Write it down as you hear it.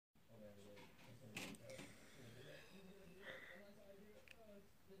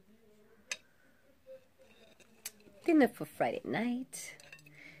dinner for Friday night.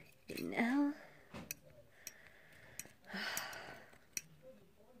 You know,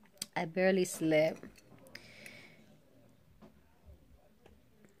 I barely slept.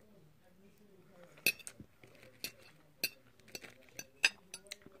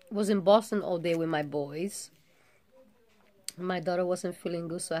 Was in Boston all day with my boys. My daughter wasn't feeling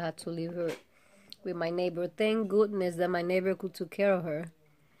good, so I had to leave her with my neighbor. Thank goodness that my neighbor could take care of her.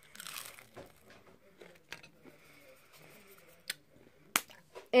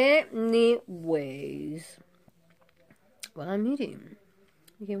 Anyways, while I'm eating,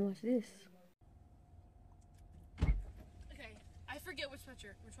 you can watch this. Okay, I forget which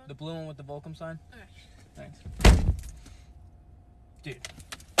picture. Which one? The blue one with the Volcom sign? Okay. Thanks. Dude.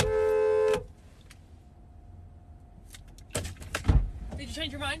 Did you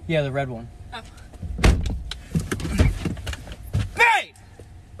change your mind? Yeah, the red one. Oh. Hey!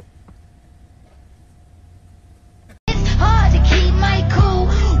 It's hard to keep my cool.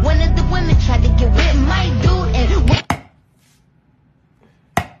 One of the women tried to get with my dude and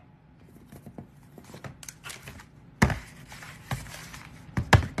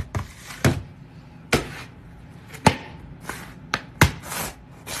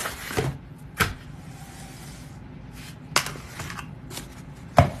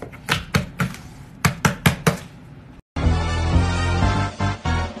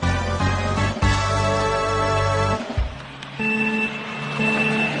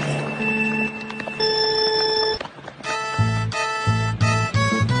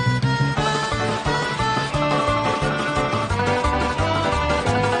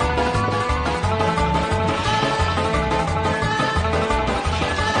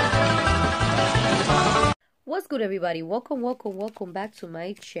What's good, everybody? Welcome back to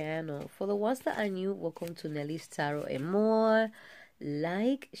my channel. For the ones that are new, welcome to Nelly's Tarot and More.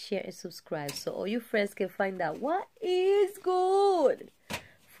 Like, share, and subscribe so all your friends can find out what is good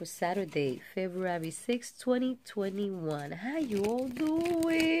for Saturday, February 6, 2021. How you all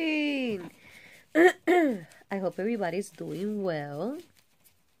doing? I hope everybody's doing well.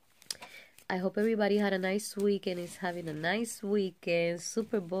 I hope everybody had a nice week and is having a nice weekend.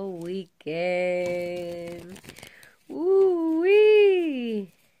 Super Bowl weekend.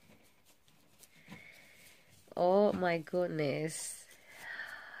 Ooh-wee. Oh my goodness.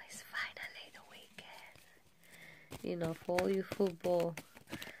 It's finally the weekend. You know, for all you football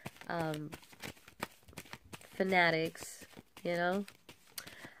fanatics, you know.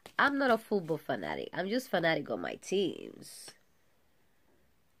 I'm not a football fanatic. I'm just fanatic on my teams.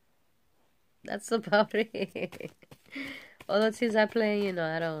 That's about it. All the teams I play, you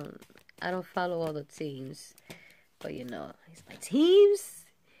know, I don't follow all the teams. But you know, it's my teams.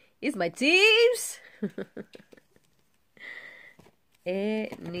 It's my teams.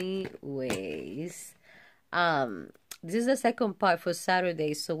 Anyways. This is the second part for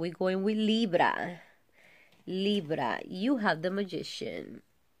Saturday, so we're going with Libra. Libra, you have the Magician.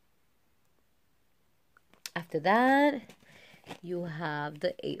 After that, you have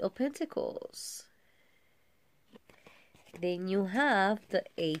the Eight of Pentacles. Then you have the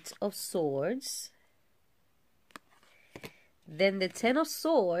Eight of Swords. Then the Ten of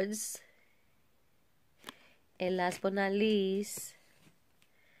Swords. And last but not least,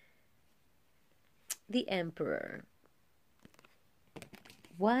 the Emperor.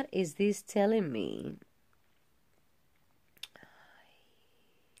 What is this telling me?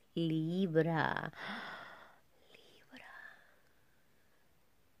 Libra.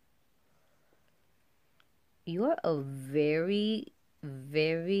 You're a very,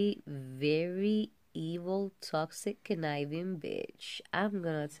 very, very evil, toxic, conniving bitch. I'm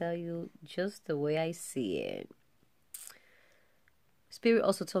gonna tell you just the way I see it. Spirit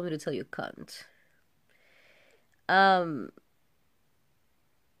also told me to tell you cunt.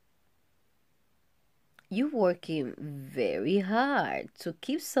 You're working very hard to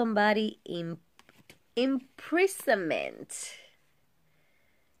keep somebody in imprisonment.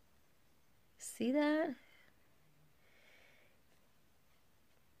 See that?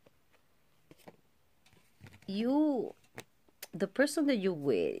 The person that you're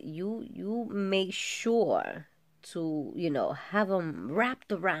with, you make sure to, you know, have them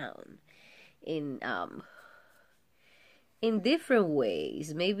wrapped around in different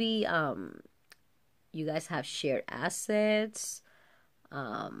ways. Maybe you guys have shared assets.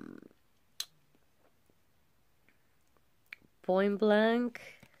 Point blank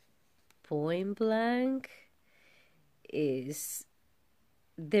is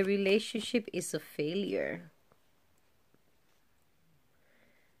the relationship is a failure.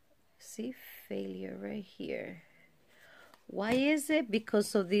 See, failure right here. Why is it?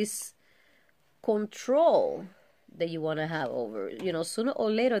 Because of this control that you want to have over. You know, sooner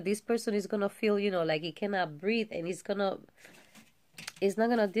or later, this person is going to feel, you know, like he cannot breathe, and it's not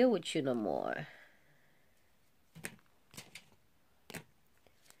going to deal with you no more.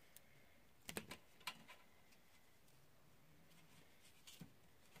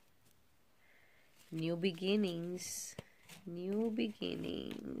 New beginnings. New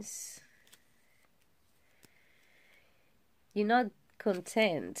beginnings. You're not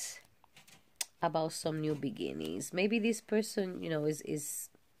content about some new beginnings. Maybe this person, you know, he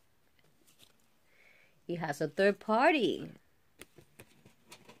has a third party.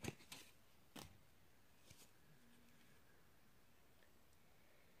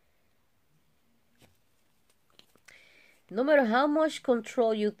 No matter how much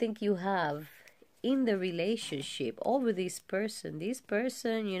control you think you have in the relationship over this person,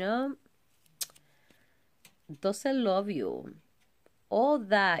 you know, doesn't love you. All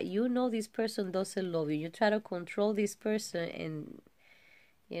that, you know, this person doesn't love you. You try to control this person, and,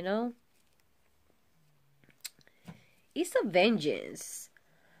 you know, it's a vengeance.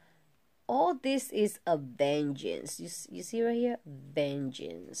 All this is a vengeance. You see right here?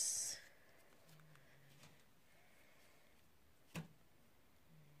 Vengeance.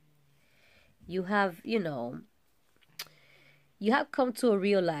 You have, you know, you have come to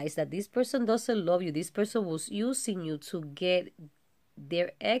realize that this person doesn't love you. This person was using you to get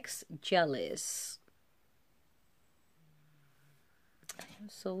their ex jealous. I'm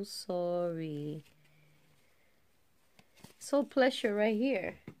so sorry. So pleasure right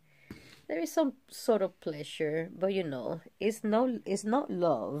here. There is some sort of pleasure, but you know, it's not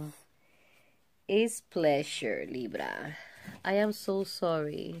love. It's pleasure, Libra. I am so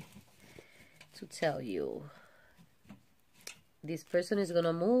sorry to tell you. This person is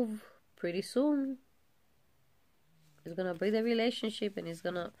gonna move pretty soon. It's gonna break the relationship, and it's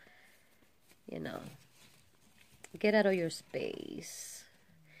gonna, you know, get out of your space.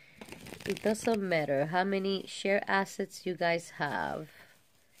 It doesn't matter how many shared assets you guys have.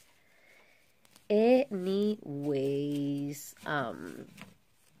 Anyways,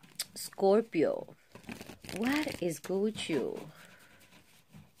 Scorpio, what is good with you?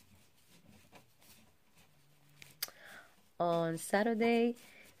 On Saturday,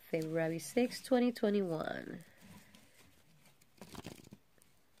 February 6, 2021.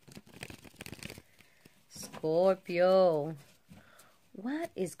 Scorpio, what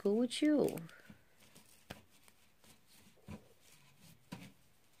is good with you?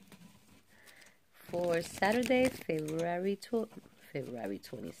 For Saturday, February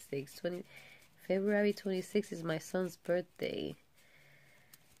 26 is my son's birthday.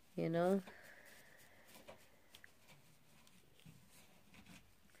 You know?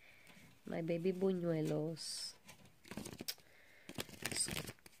 My baby buñuelos.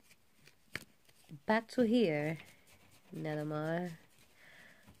 Back to here, Nelimar.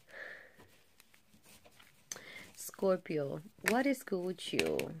 Scorpio, what is good with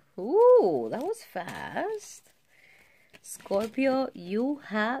you? Ooh, that was fast. Scorpio, you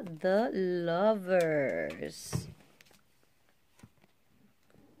have the Lovers.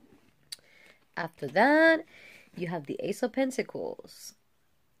 After that, you have the Ace of Pentacles.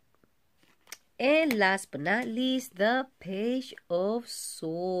 And last but not least, the Page of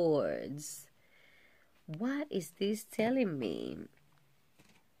Swords. What is this telling me?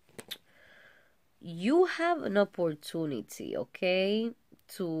 You have an opportunity, okay,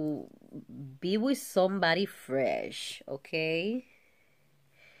 to be with somebody fresh, okay?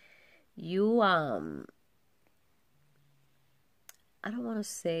 You, I don't want to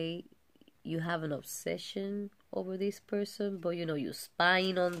say you have an obsession over this person, but, you know, you're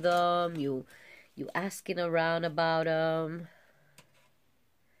spying on them, you asking around about them.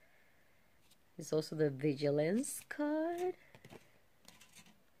 There's also the Vigilance card.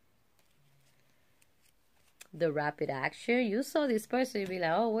 The rapid action. You saw this person, you be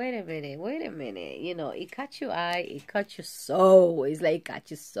like, oh, wait a minute. You know, it caught your eye, it caught your soul. It's like it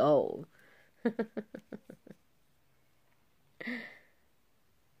caught your soul.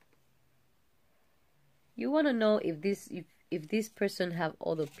 You want to know if this person have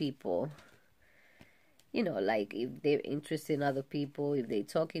other people. You know, like if they're interested in other people, if they're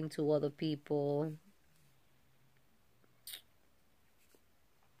talking to other people.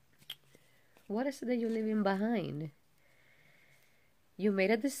 What is it that you're leaving behind? You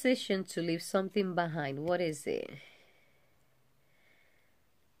made a decision to leave something behind. What is it?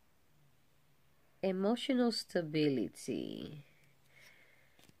 Emotional stability.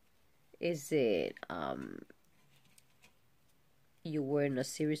 Is it you were in a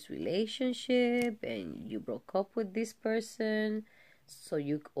serious relationship and you broke up with this person, So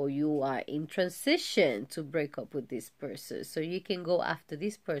you are in transition to break up with this person, so you can go after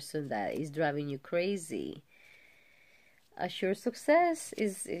this person that is driving you crazy. A sure success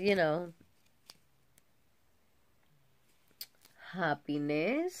is,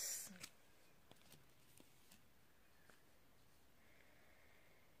 happiness,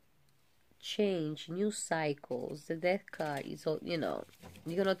 change, new cycles. The death card is all, you're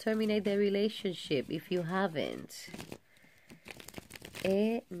gonna terminate the relationship if you haven't.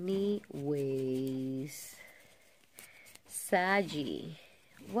 Anyways, Saggy,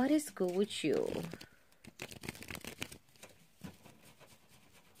 what is good with you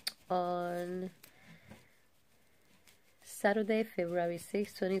on Saturday, February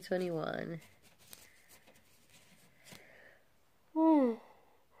 6, 2021? Oh,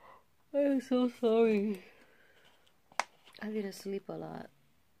 I'm so sorry. I didn't sleep a lot.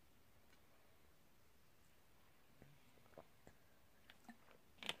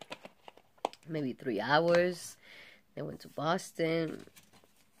 Maybe 3 hours. Then went to Boston.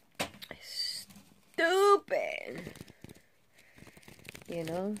 Stupid.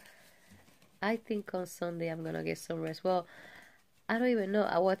 I think on Sunday I'm gonna get some rest. Well, I don't even know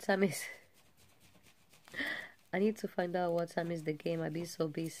at what time is. I need to find out what time is the game. I've been so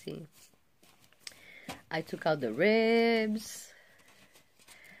busy. I took out the ribs.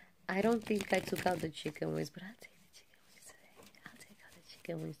 I don't think I took out the chicken wings, but I'll take the chicken wings today. I'll take out the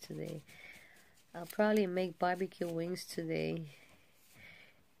chicken wings today. I'll probably make barbecue wings today.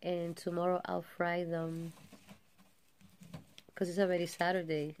 And tomorrow I'll fry them. Because it's already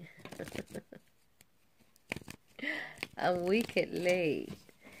Saturday. I'm wicked late.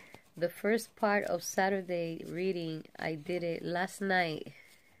 The first part of Saturday reading, I did it last night.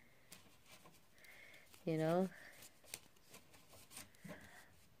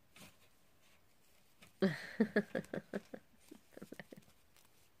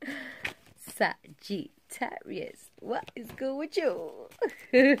 Sagittarius, what is good with you?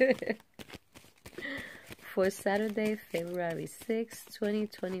 For Saturday, February 6,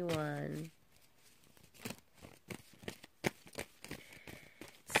 2021.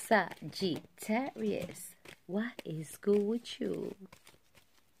 Sagittarius, what is good with you?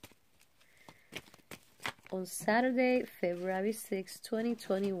 On Saturday, February 6,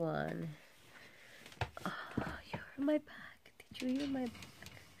 2021. Oh, you heard my back. Did you hear my back?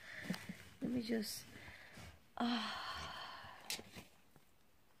 Let me just...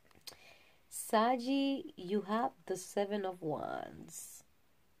 Saggy, you have the 7 of Wands.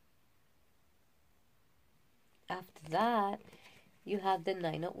 After that, you have the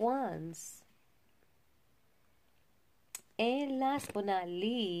 9 of Wands. And last but not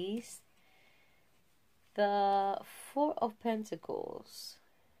least, the 4 of Pentacles.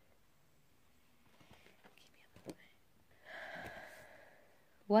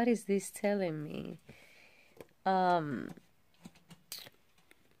 What is this telling me?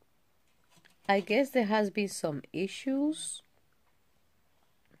 I guess there has been some issues.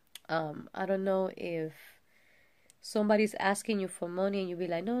 I don't know if somebody's asking you for money and you be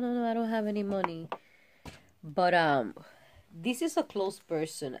like, no, I don't have any money. But this is a close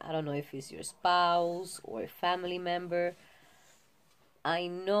person. I don't know if it's your spouse or a family member. I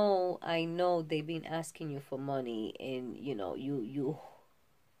know they've been asking you for money, and you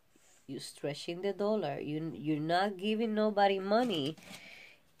stretching the dollar. You're not giving nobody money,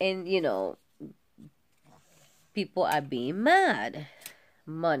 and people are being mad.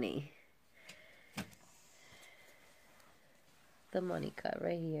 Money. The money card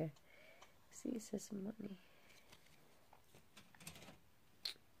right here. See, it says money.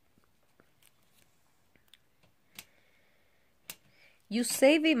 You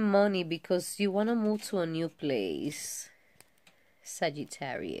saving money because you want to move to a new place,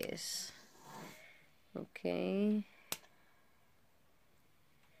 Sagittarius. Okay.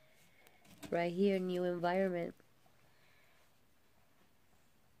 Right here, new environment.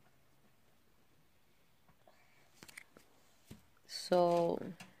 So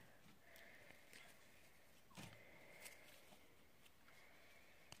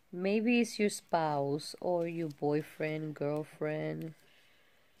maybe it's your spouse or your boyfriend, girlfriend.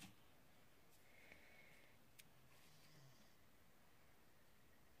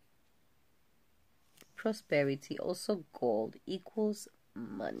 Prosperity, also gold, equals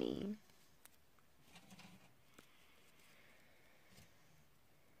money.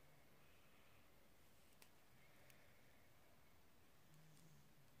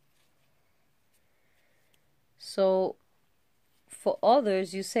 So for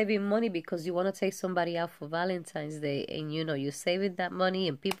others, you're saving money because you want to take somebody out for Valentine's Day, and you're saving that money,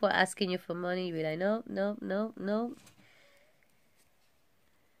 and people are asking you for money. You're like, no.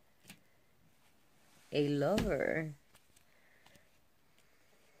 a lover.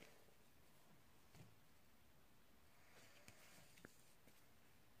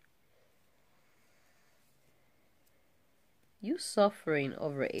 You suffering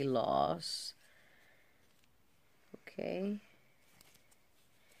over a loss. Okay.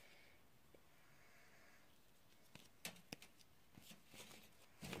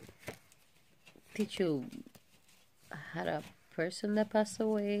 Did you had a person that passed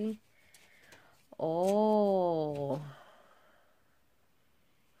away? Oh.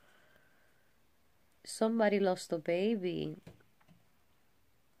 Somebody lost a baby.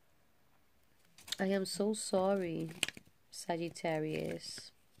 I am so sorry,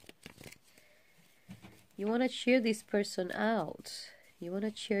 Sagittarius. You want to cheer this person out. You want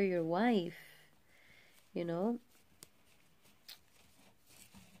to cheer your wife, you know.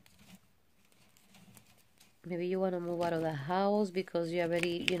 Maybe you want to move out of the house because you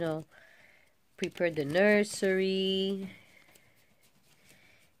already, you know, prepared the nursery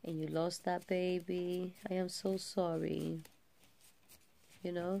and you lost that baby. I am so sorry.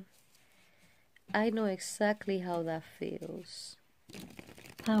 You know, I know exactly how that feels.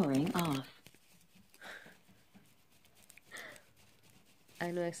 Powering off. I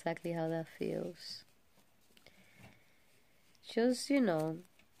know exactly how that feels. Just, you know,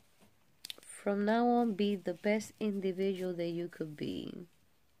 from now on, be the best individual that you could be.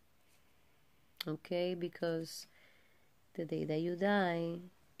 Okay? Because the day that you die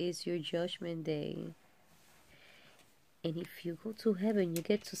is your judgment day. And if you go to heaven, you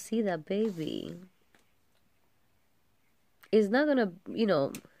get to see that baby. It's not gonna, you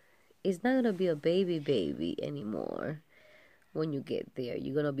know, it's not gonna be a baby anymore. When you get there,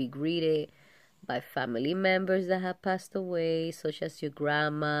 you're gonna be greeted by family members that have passed away, such as your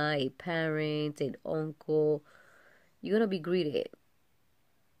grandma, a parent, an uncle. You're gonna be greeted,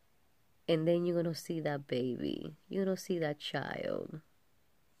 and then you're gonna see that baby. You're gonna see that child.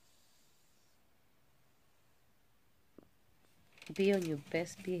 Be on your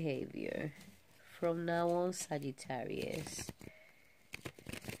best behavior from now on, Sagittarius.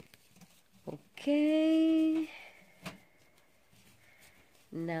 Okay.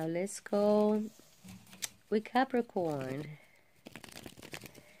 Now let's go with Capricorn.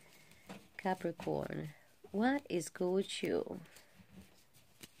 Capricorn, what is good with you?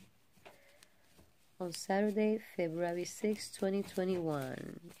 On Saturday, February 6,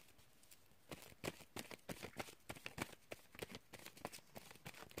 2021.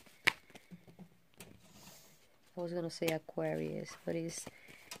 I was going to say Aquarius, but it's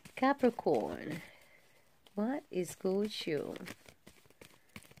Capricorn. What is good with you?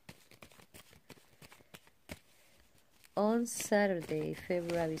 On Saturday,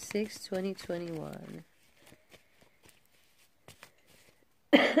 February 6, 2021.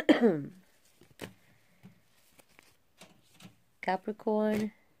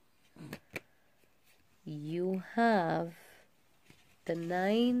 Capricorn, you have the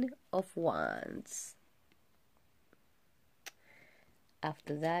 9 of Wands.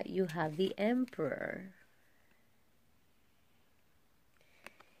 After that, you have the Emperor.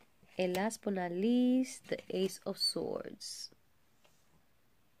 And last but not least, the Ace of Swords.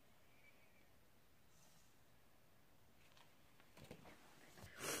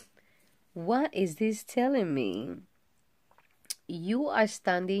 What is this telling me? You are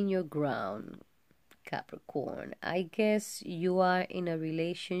standing your ground, Capricorn. I guess you are in a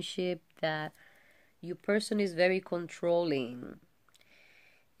relationship that your person is very controlling.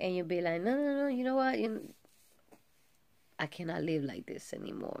 And you'll be like, no, you know what? I cannot live like this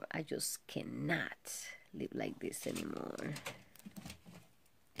anymore. I just cannot live like this anymore.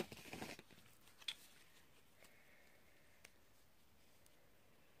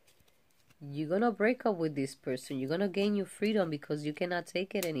 You're going to break up with this person. You're going to gain your freedom because you cannot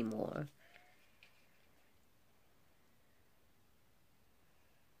take it anymore.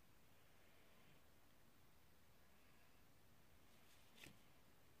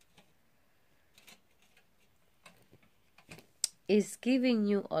 It's giving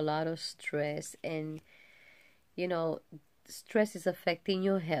you a lot of stress, and you know, stress is affecting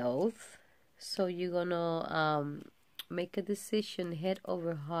your health. So you're gonna make a decision head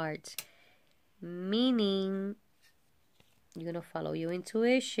over heart, meaning you're gonna follow your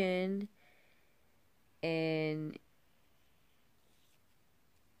intuition, and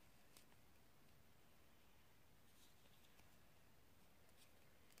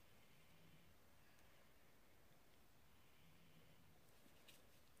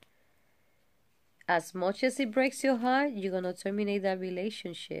as much as it breaks your heart, you're going to terminate that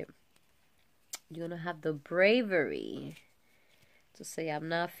relationship. You're going to have the bravery to say, I'm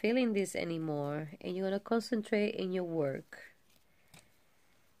not feeling this anymore, and you're going to concentrate in your work.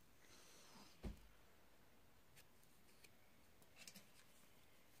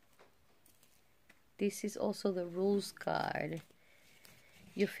 This is also the rules card.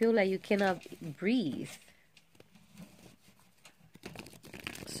 You feel like you cannot breathe.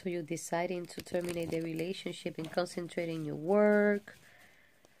 So you're deciding to terminate the relationship and concentrate in your work,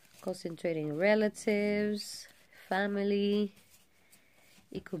 concentrate in relatives, family.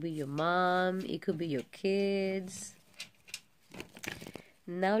 It could be your mom, it could be your kids.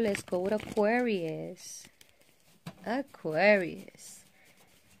 Now let's go with Aquarius. Aquarius.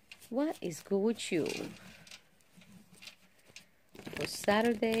 What is good with you? For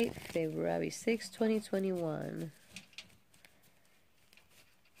Saturday, February 6, 2021.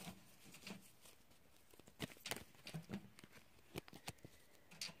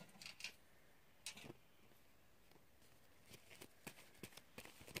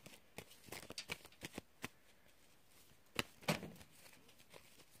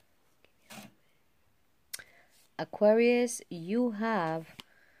 Aquarius, you have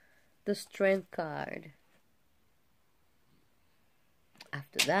the Strength card.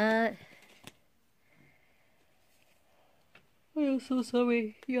 After that, I'm so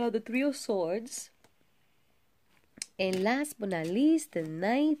sorry, you have the Three of Swords. And last but not least, the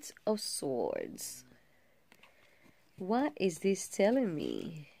Knight of Swords. What is this telling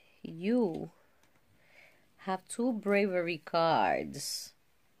me? You have two bravery cards.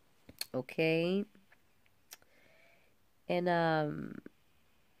 Okay? And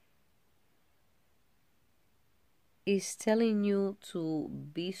it's telling you to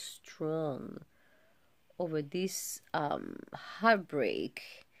be strong over this heartbreak,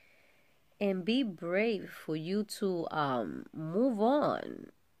 and be brave for you to move on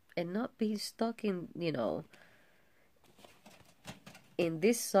and not be stuck in, you know, in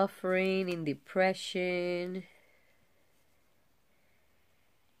this suffering, in depression.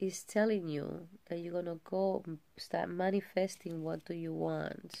 It's telling you that you're gonna go start manifesting what do you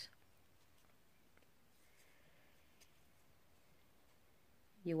want.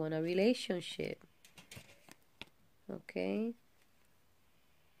 You want a relationship, okay?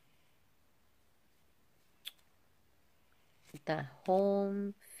 That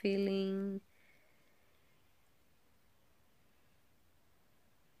home feeling.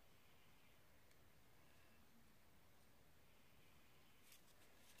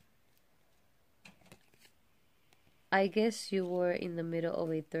 I guess you were in the middle of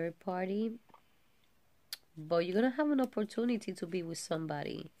a third party, but you're gonna have an opportunity to be with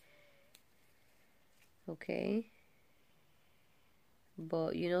somebody, okay?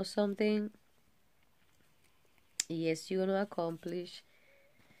 But you know something? Yes, you're gonna accomplish.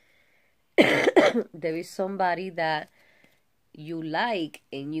 There is somebody that you like,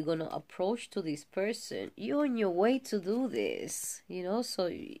 and you're gonna approach to this person. You're on your way to do this, you know, so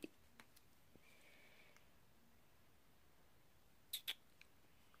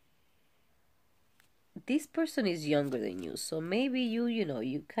this person is younger than you, so maybe you know,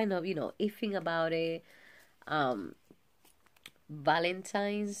 you kind of, you know, iffing about it.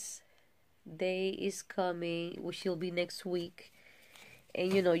 Valentine's Day is coming, which will be next week,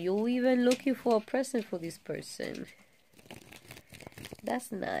 and you know, you're even looking for a present for this person.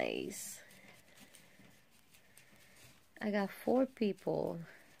 That's nice. I got 4 people.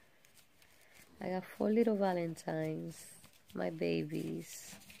 I got 4 little Valentines, my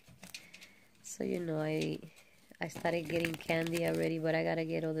babies. So you know, I started getting candy already, but I gotta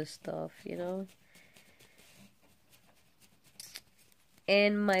get other stuff, you know.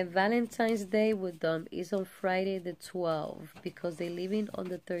 And my Valentine's Day with them is on Friday the 12th, because they're leaving on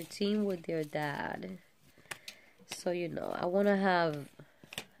the 13th with their dad. So you know, I wanna have,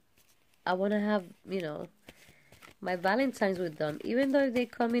 you know, my Valentine's with them, even though they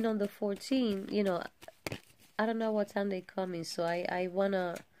come in on the 14th. You know, I don't know what time they come in, so I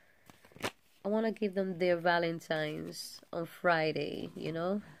wanna give them their Valentine's on Friday, you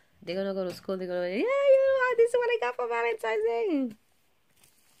know. They're gonna go to school, they're gonna be, yeah, you know, this is what I got for Valentine's Day.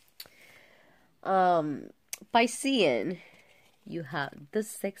 Piscean, you have the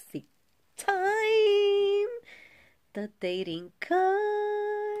sexy time, the dating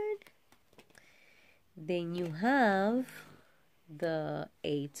card. Then you have the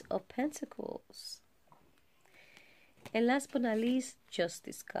 8 of Pentacles. And last but not least,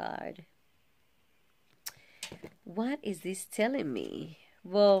 Justice card. What is this telling me?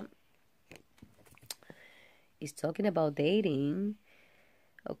 Well, it's talking about dating.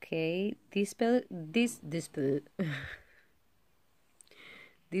 Okay, this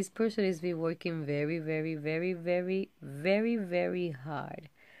This person has been working very, very, very, very, very, very hard.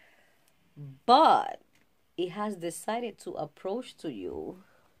 But it has decided to approach to you.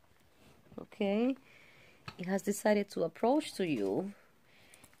 Okay? It has decided to approach to you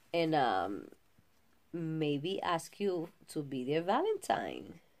and maybe ask you to be their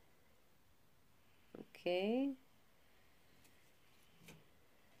Valentine. Okay?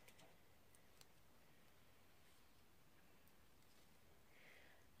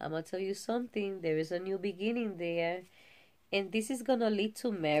 I'm going to tell you something. There is a new beginning there. And this is going to lead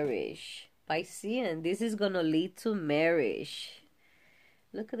to marriage. Piscean, this is going to lead to marriage.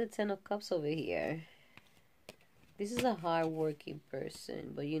 Look at the Ten of Cups over here. This is a hard-working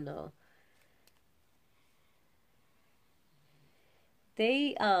person. But, you know,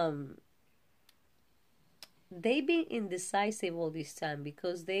 they've been indecisive all this time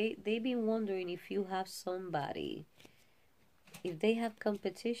because they've been wondering if you have somebody, if they have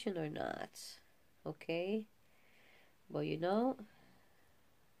competition or not. Okay? But you know,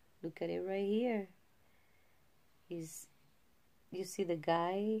 look at it right here. You see the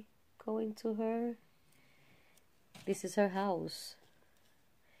guy going to her? This is her house.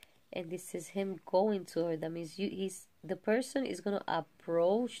 And this is him going to her. That means the person is going to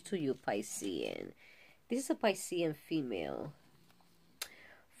approach to you, Piscean. This is a Piscean female.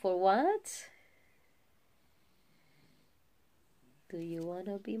 For what? Do you want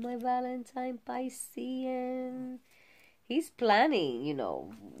to be my Valentine, Piscean? He's planning, you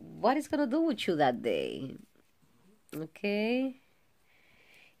know, what he's going to do with you that day. Okay?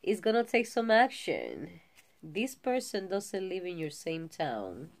 He's going to take some action. This person doesn't live in your same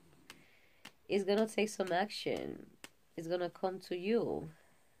town. He's going to take some action. He's going to come to you.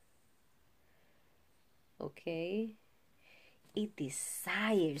 Okay? It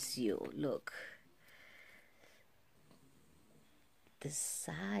desires you. Look.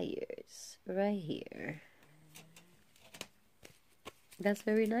 Desires. Right here. That's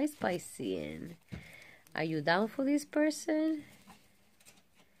very nice, Piscean. Are you down for this person?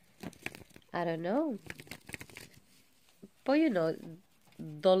 I don't know. But you know,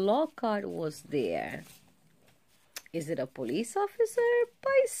 the law card was there. Is it a police officer,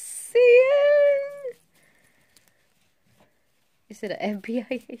 Piscean? Is it an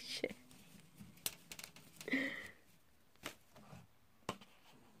FBI agent?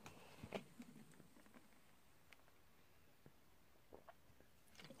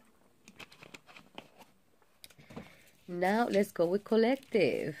 Now let's go with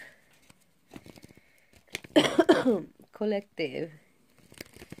collective. Collective.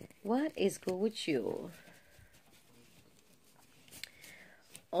 What is good with you?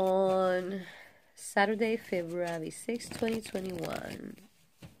 On Saturday, February 6, 2021.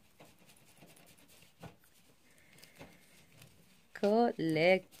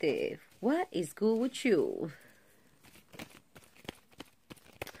 Collective. What is good with you?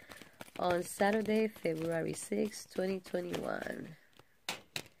 On Saturday, February 6, 2021.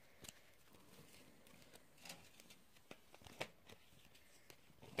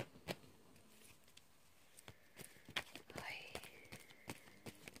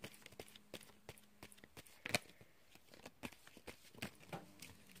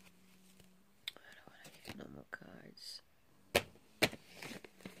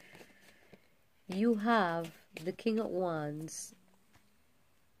 You have the King of Wands.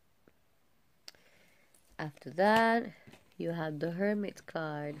 After that, you have the Hermit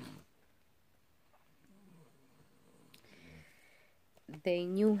card.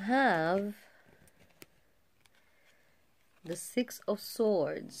 Then you have the Six of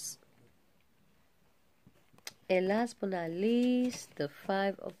Swords. And last but not least, the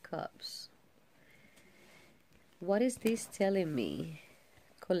Five of Cups. What is this telling me?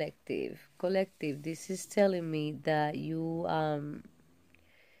 Collective. Collective. This is telling me that you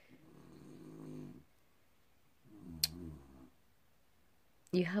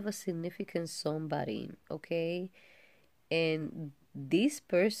you have a significant somebody, okay? And this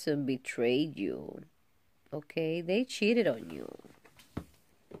person betrayed you, okay? They cheated on you.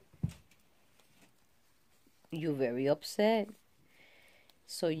 You're very upset.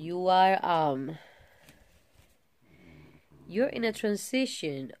 So you are you're in a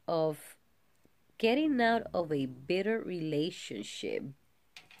transition of getting out of a bitter relationship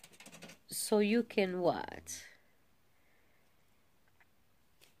so you can what?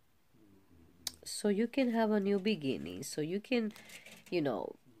 So you can have a new beginning. So you can, you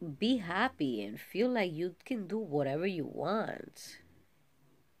know, be happy and feel like you can do whatever you want.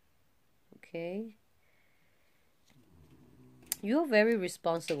 Okay? You're a very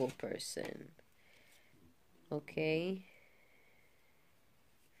responsible person. Okay?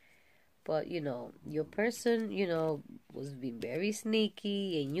 But, you know, your person, you know, was being very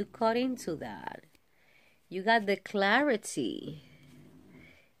sneaky and you caught into that. You got the clarity.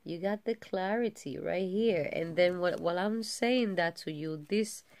 You got the clarity right here. And then while I'm saying that to you,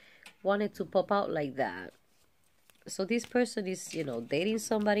 this wanted to pop out like that. So this person is, you know, dating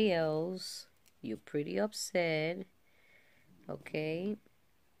somebody else. You're pretty upset. Okay.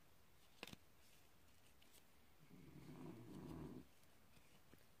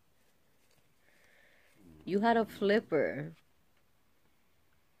 You had a flipper.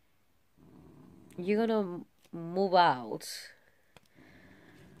 You're gonna move out.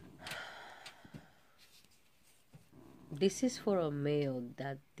 This is for a male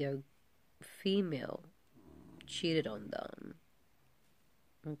that their female cheated on them.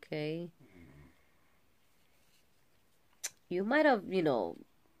 Okay. You might have, you know,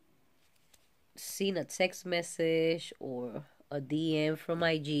 seen a text message or a DM from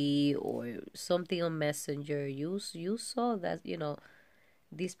IG or something on Messenger. You saw that, you know,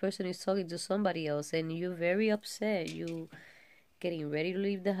 this person is talking to somebody else and you're very upset. You getting ready to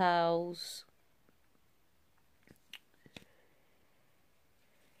leave the house.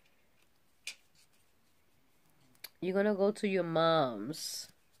 You're gonna go to your mom's.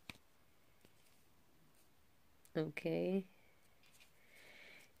 Okay.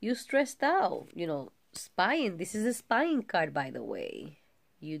 You stressed out, you know, spying. This is a spying card, by the way.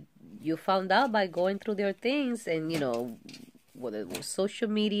 You found out by going through their things, and you know, whether it was social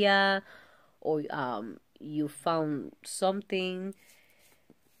media or you found something.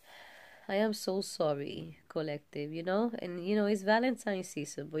 I am so sorry, collective, you know, and you know it's Valentine's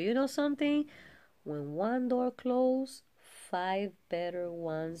season, but you know something? When one door closed, 5 better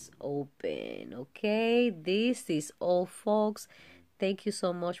ones open. Okay, this is all, folks. Thank you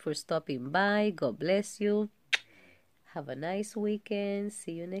so much for stopping by. God bless you. Have a nice weekend.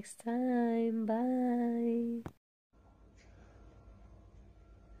 See you next time. Bye.